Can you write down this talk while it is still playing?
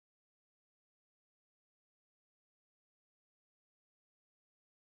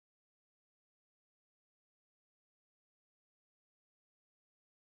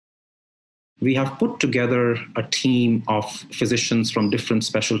We have put together a team of physicians from different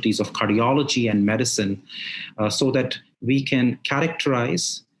specialties of cardiology and medicine so that we can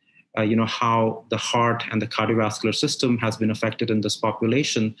characterize how the heart and the cardiovascular system has been affected in this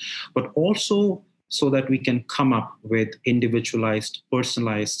population, but also so that we can come up with individualized,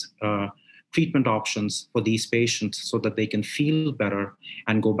 personalized treatment options for these patients so that they can feel better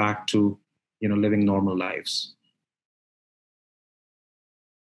and go back to living normal lives.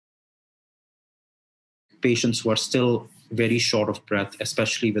 Patients who are still very short of breath,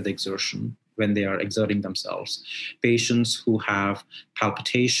 especially with exertion, when they are exerting themselves, patients who have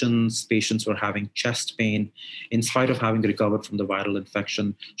palpitations, patients who are having chest pain, in spite of having recovered from the viral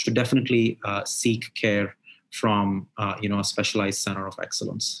infection, should definitely seek care from a specialized center of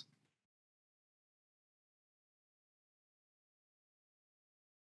excellence.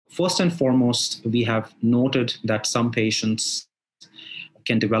 First and foremost, we have noted that some patients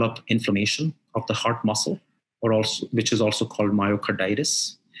can develop inflammation of the heart muscle, which is also called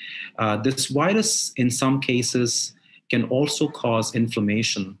myocarditis. This virus, in some cases, can also cause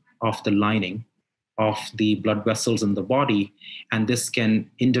inflammation of the lining of the blood vessels in the body, and this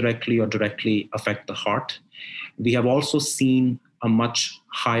can indirectly or directly affect the heart. We have also seen a much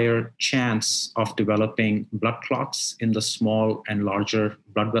higher chance of developing blood clots in the small and larger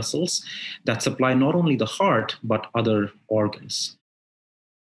blood vessels that supply not only the heart, but other organs.